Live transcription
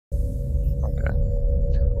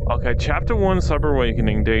Okay, Chapter 1, Cyber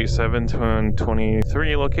Awakening, Day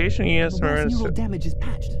 7/10/23, location ES. The last neural damage is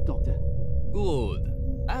patched, Doctor. Good.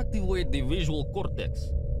 Activate the visual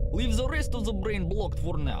cortex. Leave the rest of the brain blocked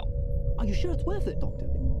for now. Are you sure it's worth it, Doctor?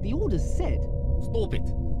 The orders said... Stop it.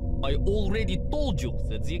 I already told you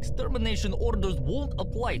that the extermination orders won't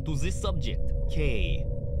apply to this subject. K.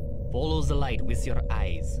 Follow the light with your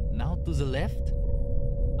eyes. Now to the left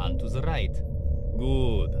and to the right.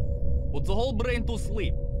 Good. Put the whole brain to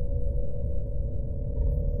sleep.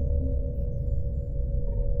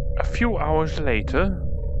 A few hours later.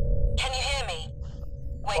 Can you hear me?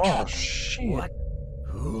 Wake Oh, up. shit. What?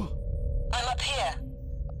 I'm up here.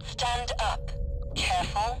 Stand up.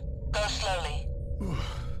 Careful. Go slowly.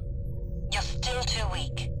 You're still too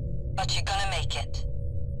weak, but you're gonna make it.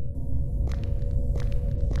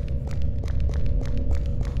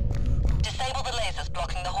 Disable the lasers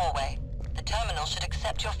blocking the hallway. The terminal should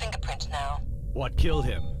accept your fingerprint now. What killed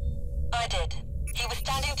him? I did. He was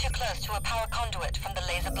standing too close to a power conduit from the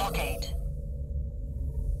laser blockade.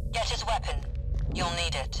 Get his weapon. You'll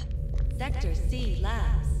need it. Sector C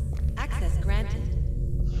Labs. Access granted.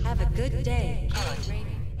 Have a good day. Good.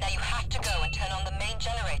 Now you have to go and turn on the main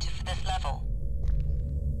generator for this level.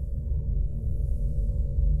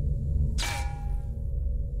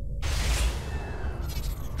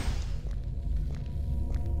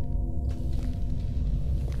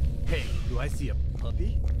 Hey, do I see a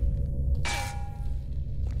puppy?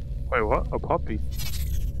 Wait, what? A puppy?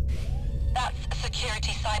 That's a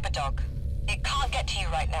security cyber dog. It can't get to you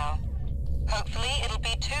right now. Hopefully, it'll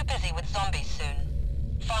be too busy with zombies soon.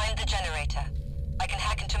 Find the generator. I can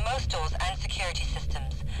hack into most doors and security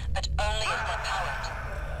systems, but only if they're powered.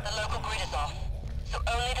 The local grid is off, so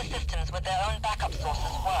only the systems with their own backup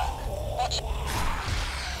sources work. Watch.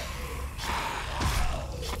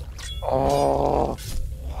 Oh.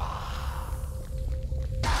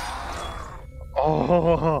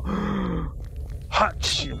 Oh.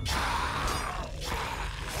 Hot you.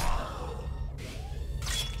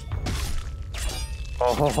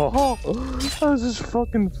 Oh, that was just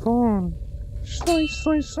fucking fun. Slice,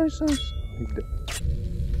 slice, slice, slice.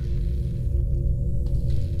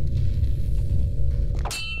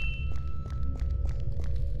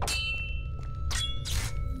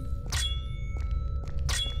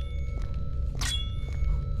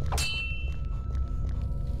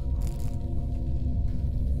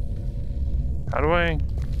 How do I?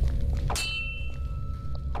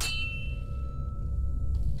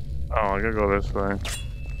 Oh, I gotta go this way.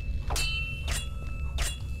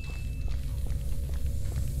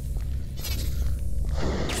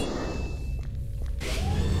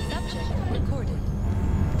 Subject recorded.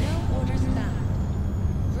 No orders found.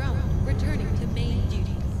 Drone returning to main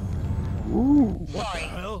duties. Ooh. Sorry,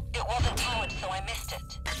 hell? it wasn't powered, so I missed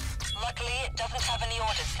it. Luckily, it doesn't have any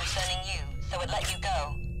orders concerning you, so it let you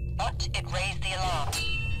go. But it raised the alarm.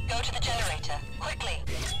 Go to the generator, quickly.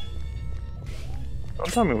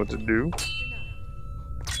 Don't tell me what to do.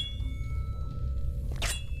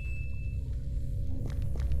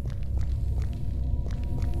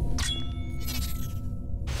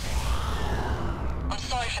 I'm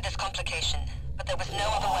sorry for this complication, but there was no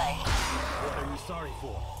other way. What are you sorry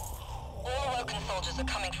for? All Awoken soldiers are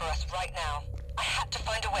coming for us right now. I had to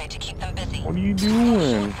find a way to keep them busy. What are you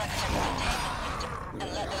doing? And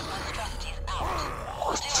let those monstrosities out.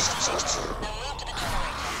 I'll do it later. Now move to the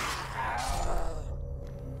generator.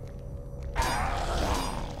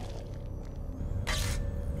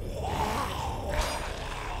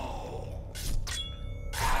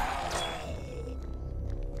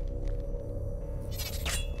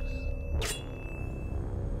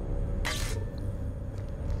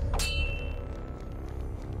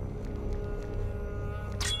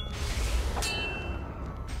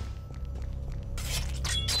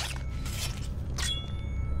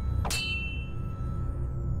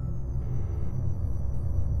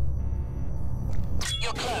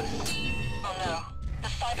 You're close. Oh no. The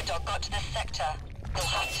cyberdog got to this sector. You'll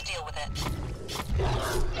have to deal with it.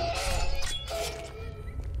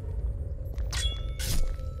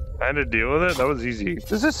 I had to deal with it? That was easy.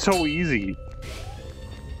 This is so easy.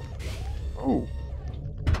 Oh.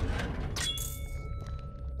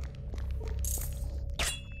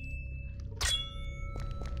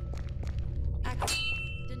 Access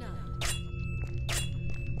denied.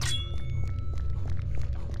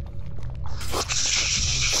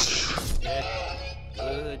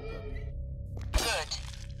 Good. Good.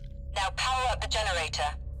 Now power up the generator.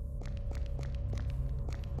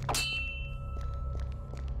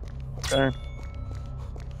 Okay.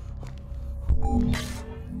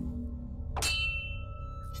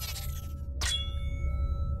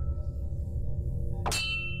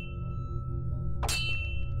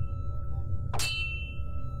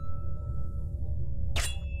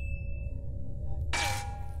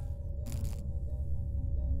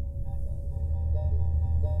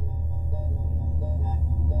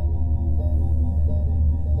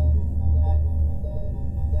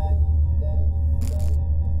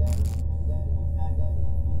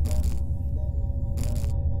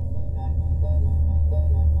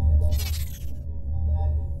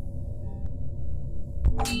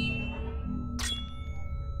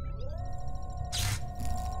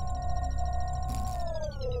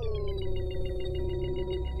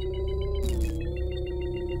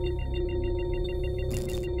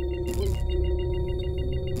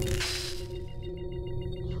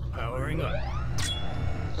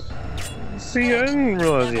 See, I didn't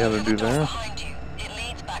realize you had to do that. Behind you. It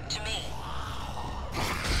leads back to me.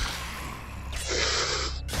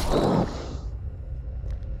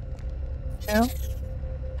 Yeah.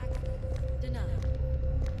 Denied.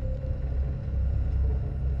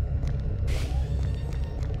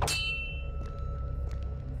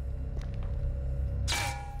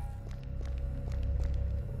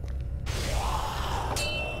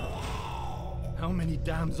 How many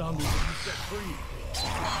damn zombies have you set free?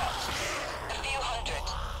 A few hundred.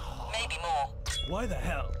 Maybe more. Why the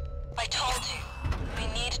hell? I told you. We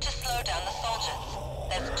need to slow down the soldiers.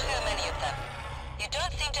 There's too many of them. You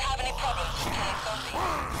don't seem to have any problems with killing zombies.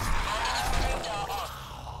 And it improved our odds.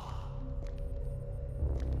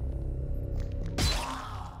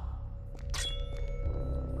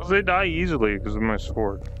 Because they die easily because of my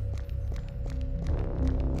sword.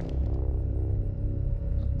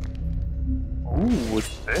 Ooh,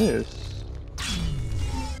 what's this?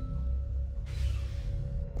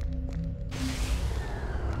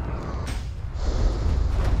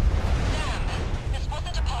 Damn, this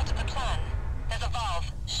wasn't a part of the plan. There's a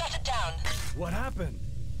valve. Shut it down. What happened?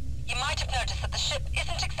 You might have noticed that the ship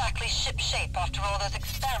isn't exactly ship-shape after all those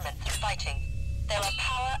experiments and fighting. There are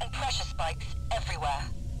power and pressure spikes everywhere.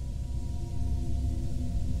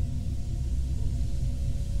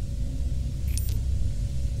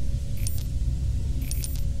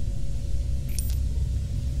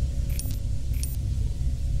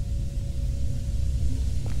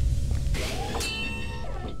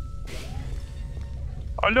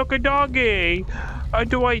 Oh, look, a doggy! A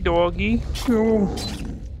doggy. Oh.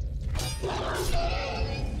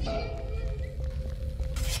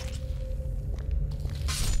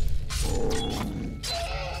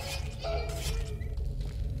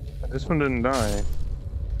 This one didn't die.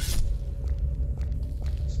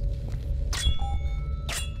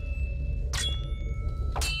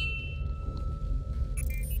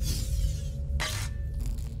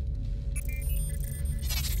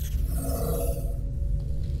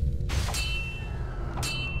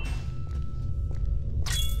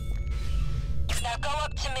 Now go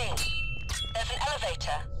up to me. There's an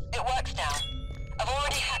elevator. It works now. I've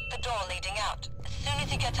already hacked the door leading out. As soon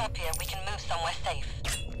as you get up here, we can move somewhere safe.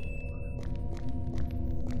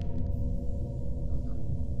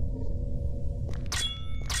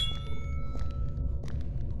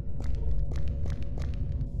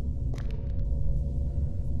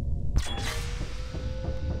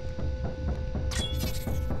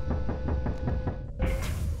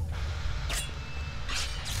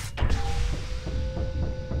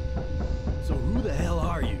 So who the hell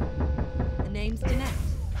are you? The name's Danette.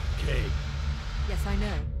 Okay, Yes, I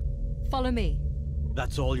know. Follow me.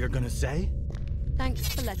 that's all you're gonna say? Thanks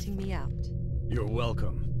for letting me out. You're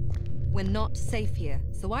welcome. We're not safe here,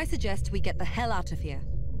 so I suggest we get the hell out of here.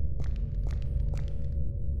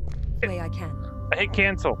 Way I can. I hit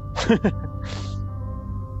cancel.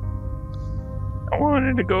 I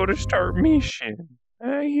wanted to go to start mission.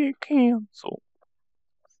 I hit cancel.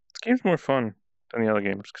 This game's more fun than the other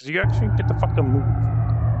games because you actually get to fucking move.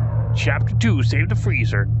 Chapter 2, Save the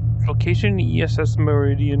Freezer. Location ESS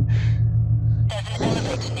Meridian. There's an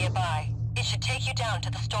elevator nearby. It should take you down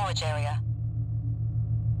to the storage area.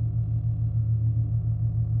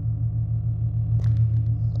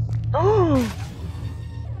 Oh.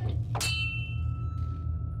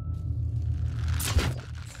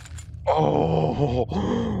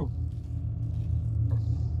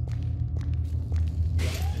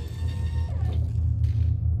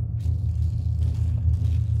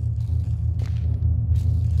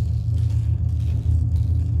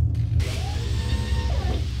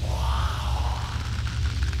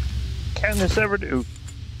 Can this ever do?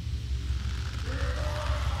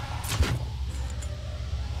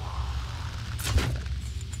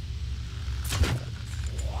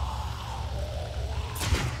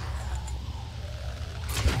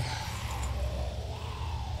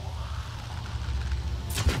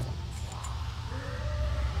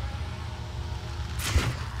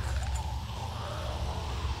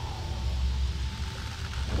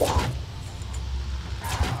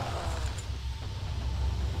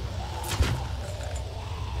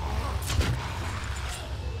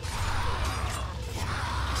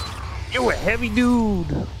 You a heavy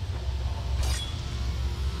dude.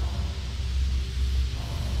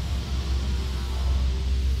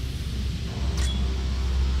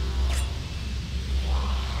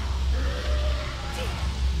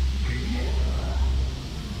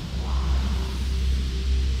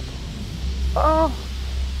 Oh,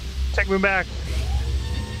 take me back.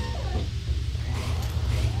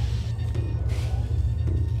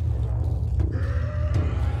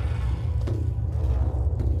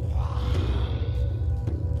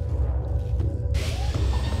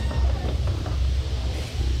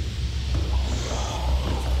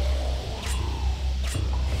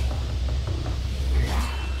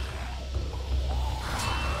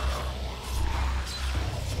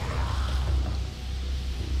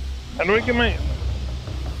 How do I get my...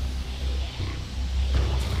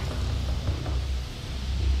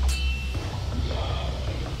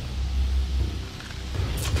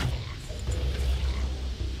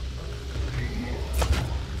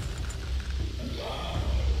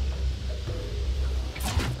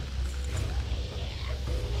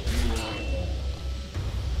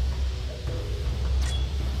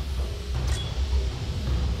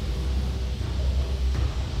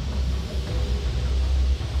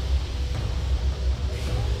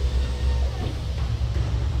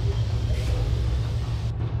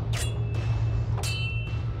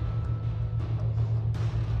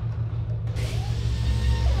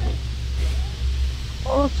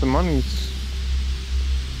 Oh, lots of monies.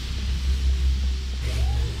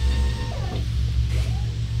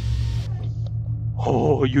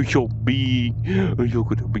 Oh, you so big. You're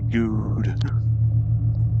gonna be good.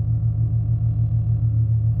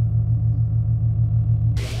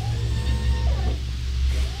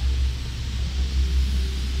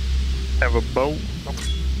 Have a boat.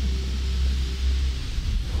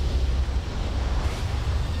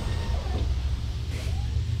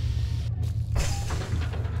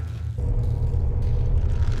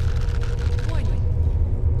 Warning.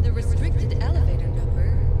 The restricted elevator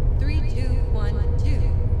number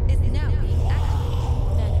 3212 is now being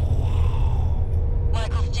activated.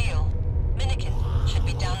 Michael Steele, Minikin should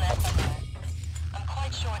be down there somewhere. I'm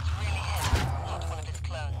quite sure it's really him, not one of his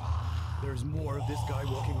clones. There's more of this guy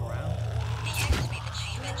walking around? He used to be the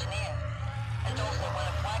chief engineer, and also one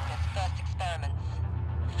of Wagner's first experiments.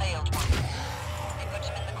 Failed one. They put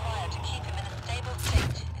him in the choir to keep him in a stable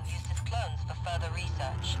state and used his clones for further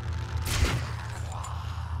research.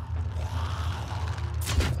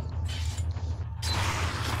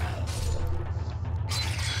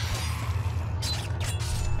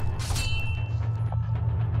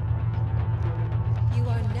 You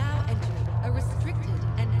are now entering a restricted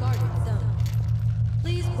and guarded zone.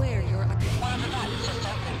 Please wear your... One of the vats just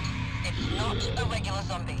opened. It's not a regular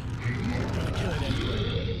zombie. Gonna kill it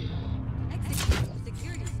anyway. Executing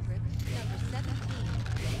security script number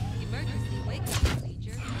 17. Emergency wake-up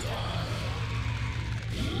procedure.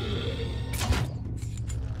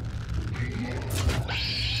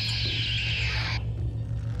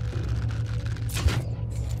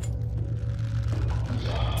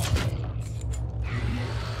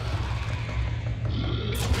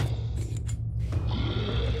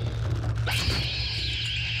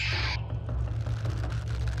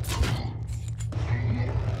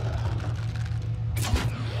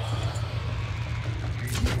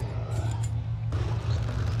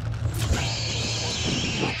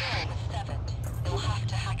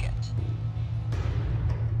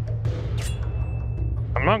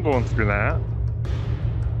 I'm not going through that.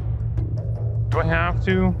 Do I have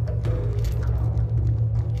to?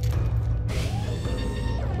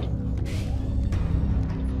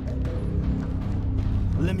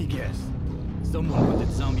 Let me guess. Someone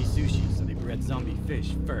wanted zombie sushi, so they bred zombie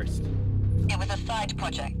fish first. It was a side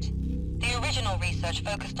project. The original research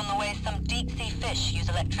focused on the way some deep-sea fish use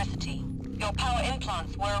electricity. Your power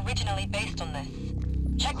implants were originally based on this.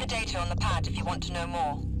 Check the data on the pad if you want to know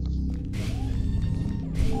more.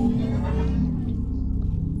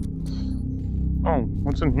 Oh,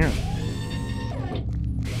 what's in here?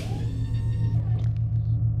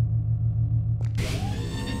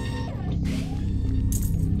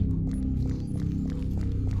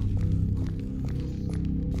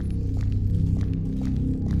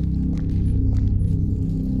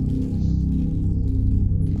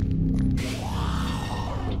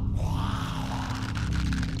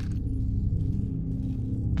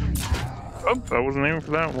 Oh, I wasn't aiming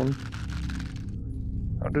for that one.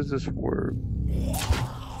 How does this work?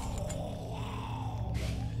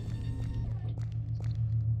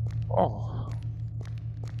 Oh.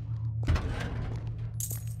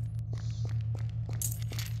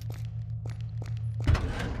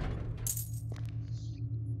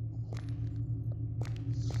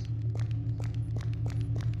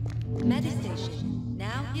 Medistation.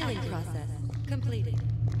 Now healing process completed.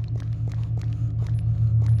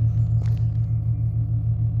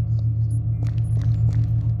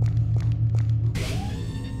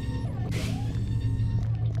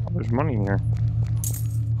 Oh, there's money in here.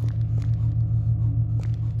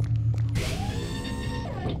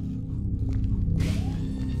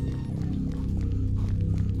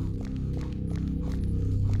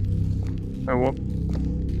 Oh, what?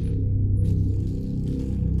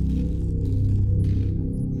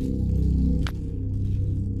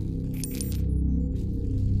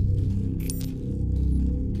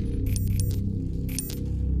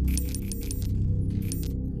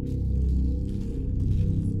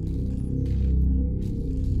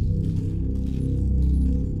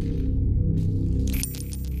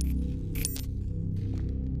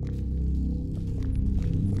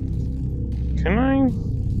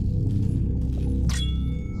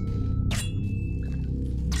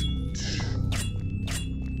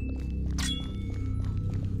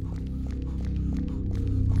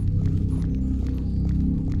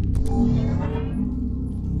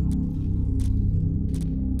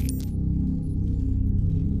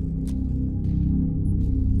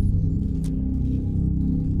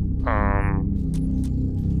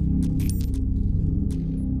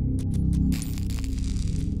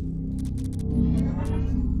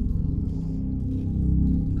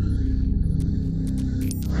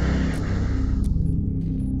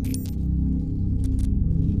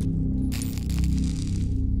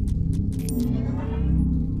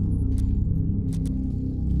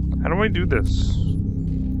 How do I do this?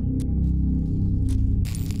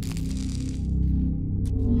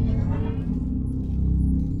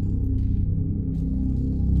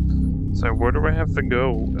 So where do I have to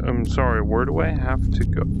go? I'm sorry, where do I have to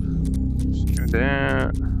go? Let's do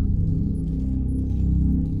that.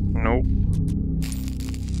 Nope.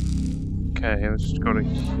 Okay, let's go to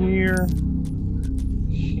here.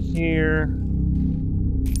 Here.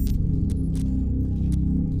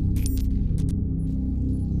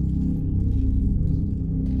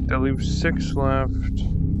 That leaves 6 left.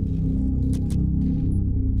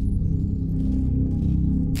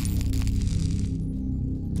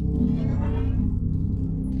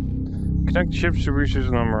 Connect chip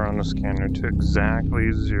distribution number on the scanner to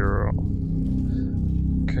exactly 0.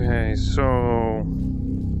 Okay, so...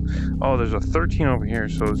 Oh, there's a 13 over here,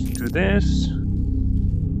 so let's do this.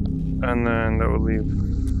 And then that would leave...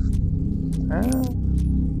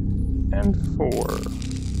 and 4.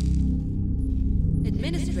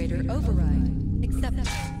 Administrator override. Accepted.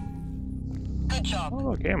 Good job. Oh,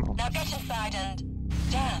 look, ammo. Now get inside and...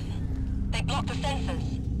 Damn. They blocked the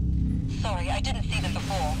sensors. Sorry, I didn't see them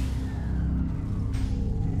before.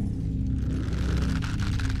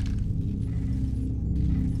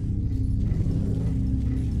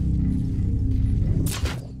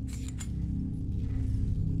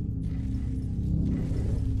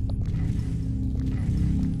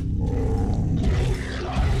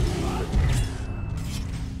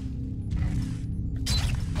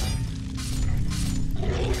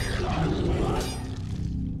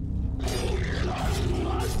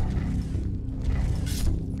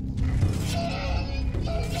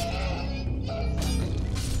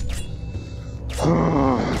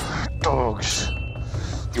 Dogs.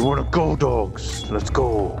 You wanna go, dogs? Let's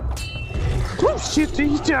go. Oh shit,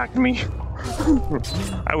 he attacked me.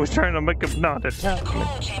 I was trying to make him not The attack me.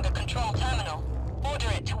 coil chamber control terminal. Order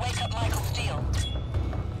it to wake up Michael Steele.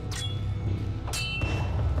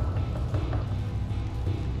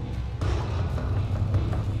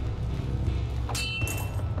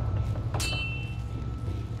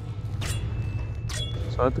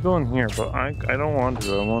 So I have to go in here, but I don't want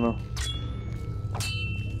to. I wanna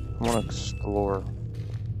explore.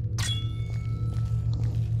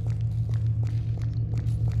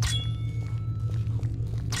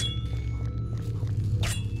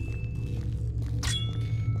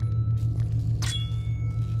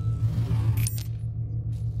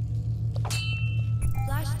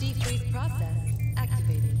 Flash defreeze process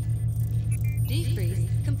activated. Defreeze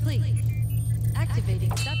complete.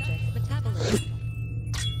 Activating subject metabolism.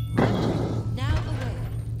 Now away.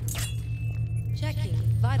 Checking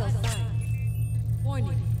vital signs.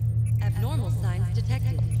 Warning. Abnormal signs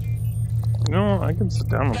detected. No, I can sit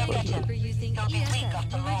down and play. Get him. For using He'll be weak ESS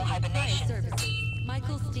after long Meridian Fire hibernation. Services.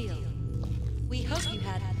 Michael Steele. We hope you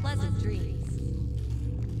had pleasant dreams.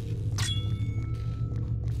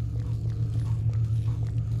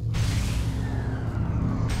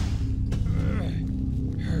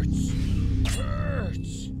 Hurts.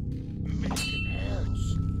 Minikin hurts.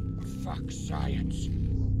 Fuck science.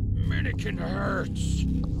 Minikin hurts.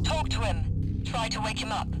 Talk to him. Try to wake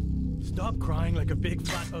him up. Stop crying like a big,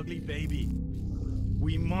 fat, ugly baby.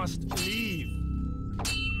 We must leave.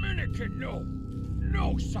 Minikin, no.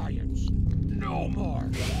 No science. No more.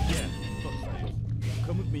 Yeah, fuck science.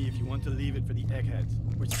 Come with me if you want to leave it for the eggheads,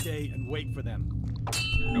 or stay and wait for them.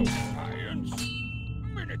 No science.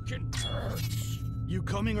 Minikin hurts. You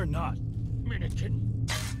coming or not? Minikin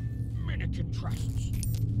trusts.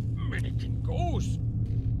 Minikin goes.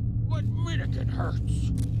 But Minikin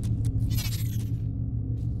hurts.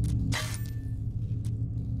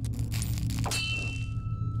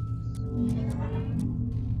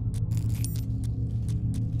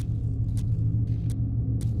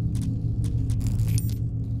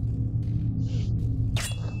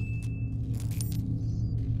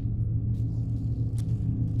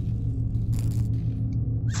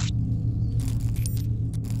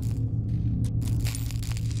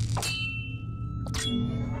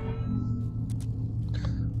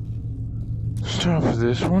 Start with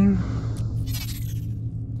this one.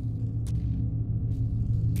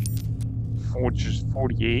 Which is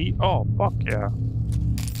 48. Oh, fuck yeah.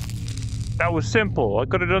 That was simple. I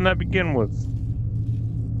could have done that to begin with.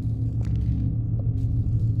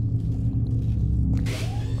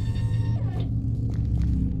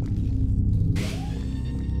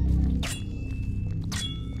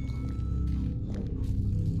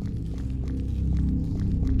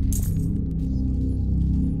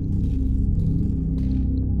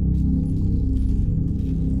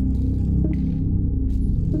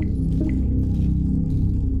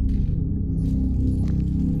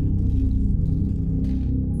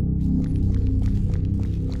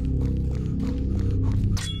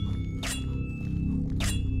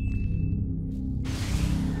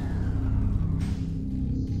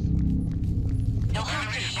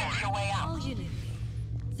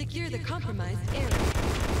 Secure the compromised area.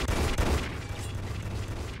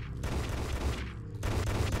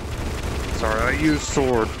 Sorry, I used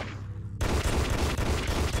sword.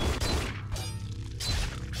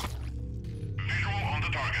 Visual on the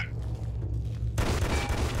target.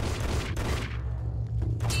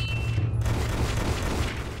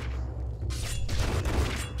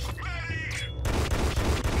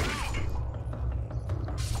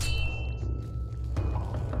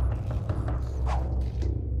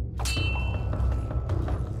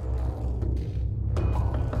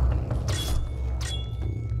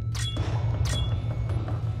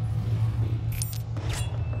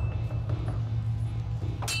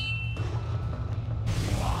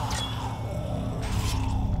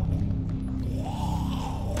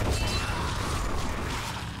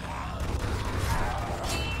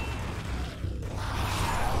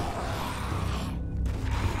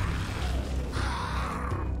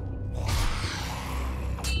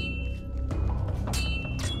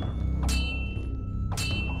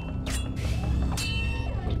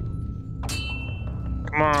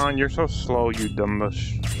 Come on, you're so slow, you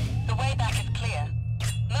dumbush. The way back is clear.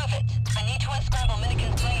 Move it. I need to unscramble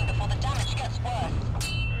Minikin's brain before the damage gets worse.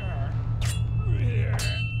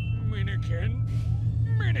 Minikin.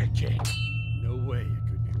 Minikin. No way it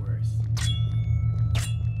could be worse.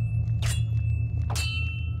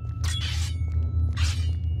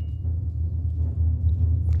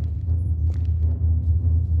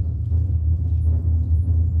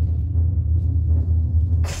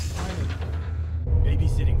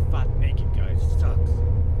 Babysitting fat naked guys sucks.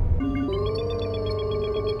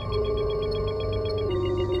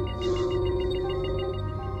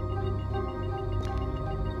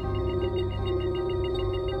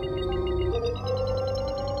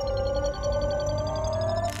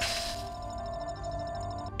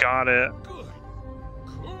 Got it. Good.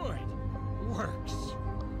 Good. Works.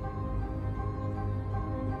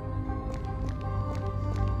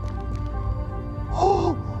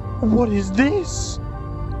 Oh, what is this?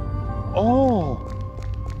 Oh.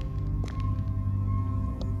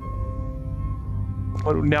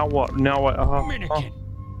 What, now what? Now what? Minikin.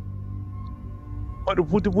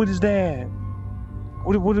 What is that?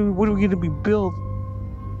 What are we gonna be built?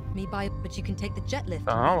 Me buy, but you can take the jet lift.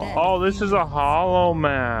 Oh, this is a hollow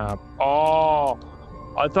map. Oh,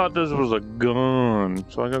 I thought this was a gun.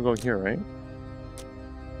 So I gotta go here, right?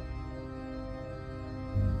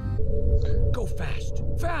 Go fast.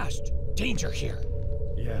 Fast. Danger here.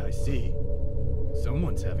 Yeah, I see.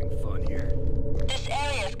 Someone's having fun here. This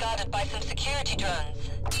area is guarded by some security drones.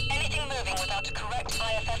 Anything moving without a correct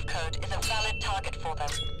IFF code is a valid target for them.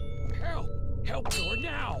 Help. Help door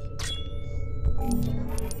now.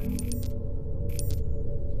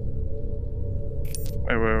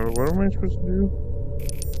 Wait, what am I supposed to do?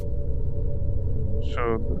 So,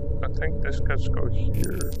 I think this gets to go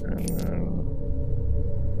here, and then...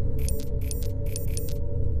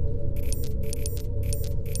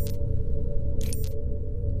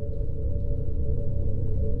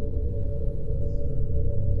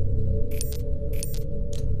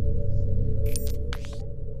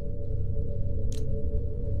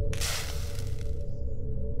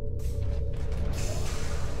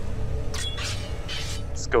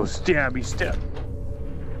 Go stabby step.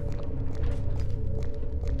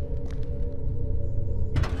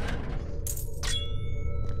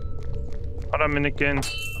 Hold on, Minikin.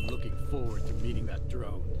 I'm looking forward to meeting that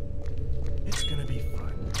drone. It's gonna be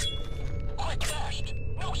fun. Quick, fast!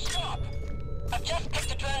 No, stop! I've just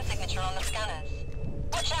picked a drone signature on the scanners.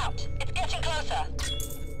 Watch out! It's getting closer!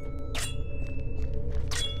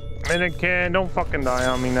 Minikin, don't fucking die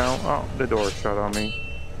on me now. Oh, the door's shut on me.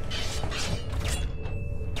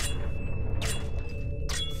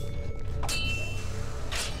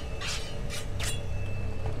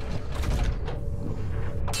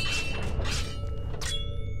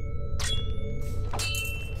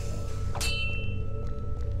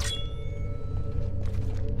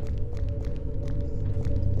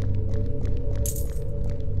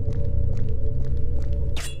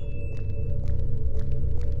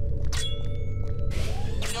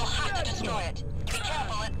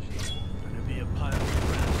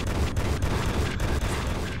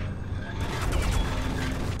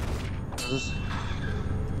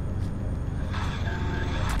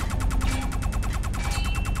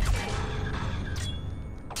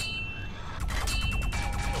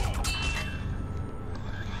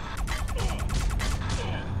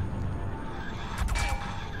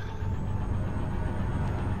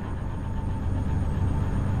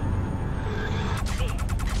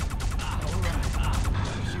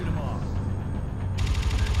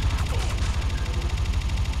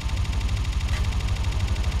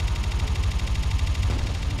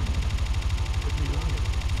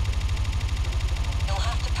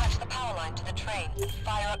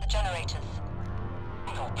 up the generators.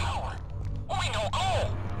 No power. We no go.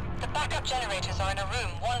 The backup generators are in a room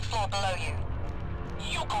 1 floor below you.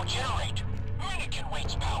 You go generate. Mannequin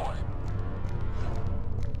waits power.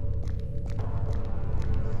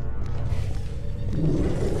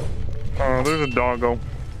 Oh, there's a doggo.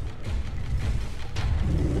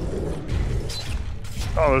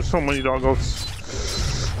 Oh, there's so many doggos.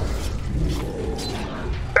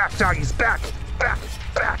 Back, doggies, back! Back!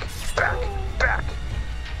 Back! Back! Back!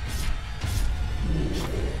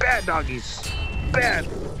 Bad doggies! Bad!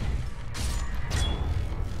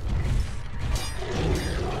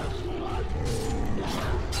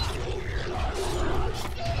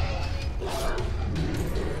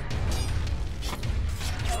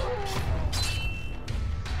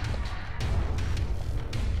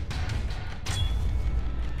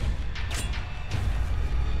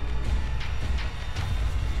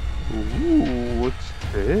 Ooh, what's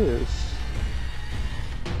this?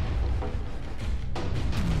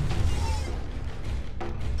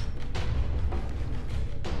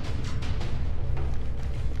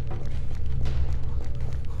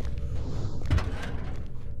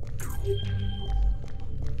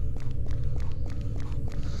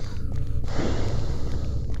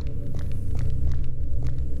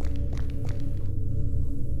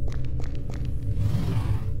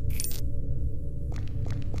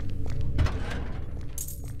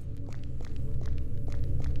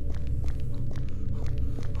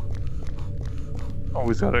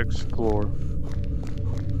 Always gotta explore.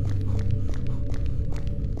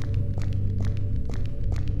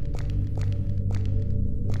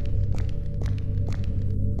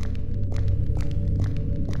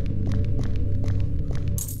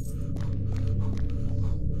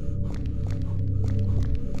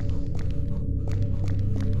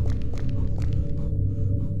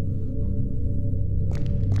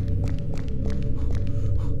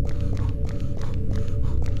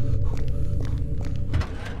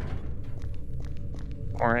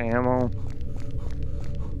 More ammo.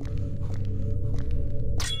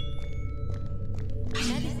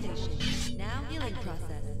 Station. Now healing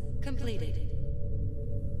process completed.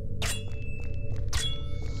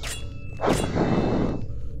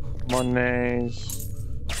 Monies.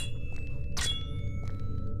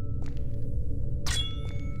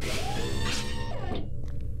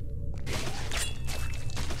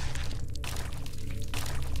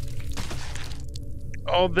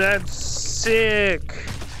 Oh, that's sick.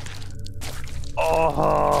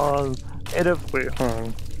 Oh, it a wait, huh?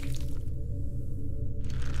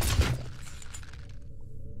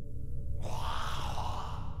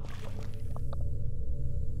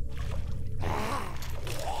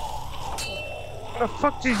 Where the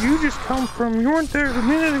fuck did you just come from? You weren't there a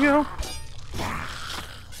minute ago.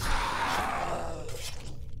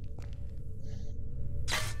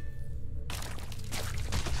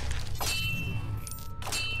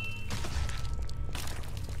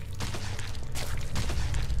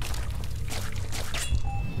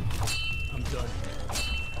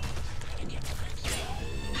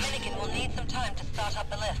 Mannequin will need some time to start up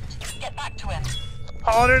the lift. Get back to him.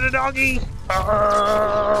 Oh, there's a doggy!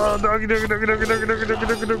 Doggy, doggy, doggy, doggy, doggy, doggy, doggy,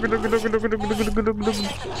 doggy, doggy, doggy, doggy, doggy, doggy, doggy, My doggy.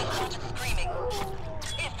 sensors just started screaming.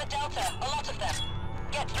 It's the Delta, a lot of them.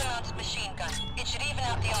 Get to the mounted machine gun. It should even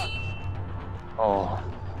out the odds. Oh.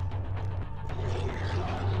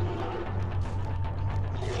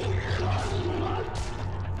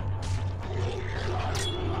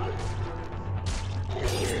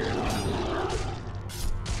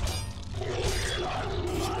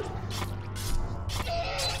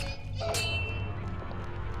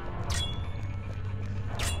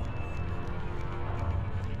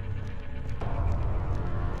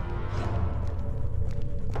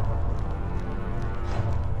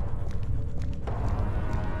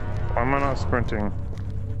 Why am I not sprinting?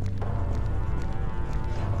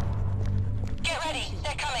 Get ready,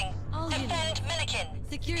 they're coming. All Defend units. Mannequin.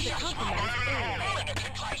 Secure the compromised area.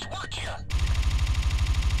 Mannequin tries work here.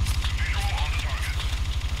 Visual on the target.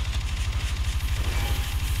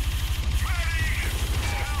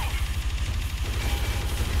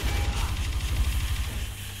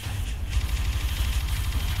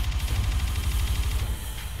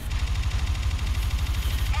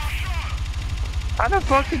 How the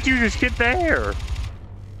fuck did you just get there?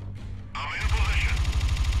 I'm in position.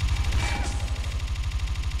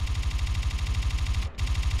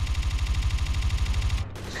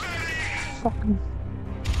 Fucking.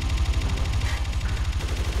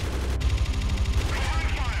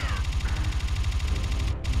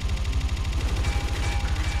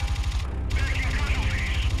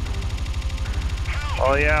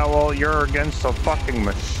 Oh yeah, well you're against a fucking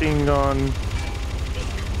machine gun.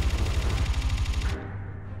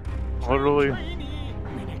 Literally.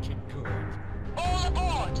 Mannequin good. All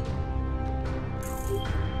aboard!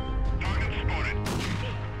 Target spotted.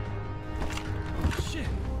 Oh shit!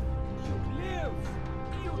 You live!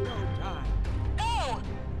 You don't die! Go!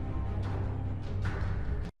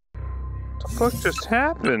 What the fuck just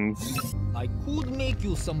happened? I could make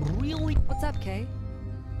you some really... What's up, Kay?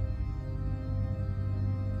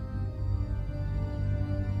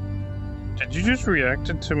 Did you just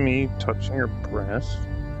react to me touching your breast?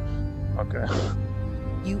 Okay.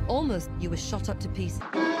 You were shot up to pieces.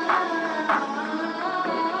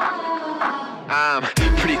 I'm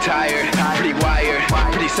pretty tired, pretty wired,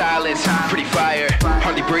 pretty silent, pretty fire.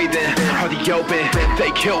 Hardly breathing, hardly open.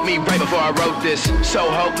 They killed me right before I wrote this.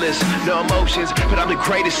 So hopeless, no emotions, but I'm the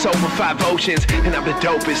greatest soul from 5 oceans. And I'm the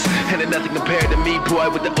dopest, and there's nothing compared to me, boy,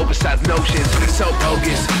 with the oversized notions. So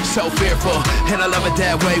bogus, so fearful, and I love it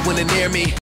that way when they're near me.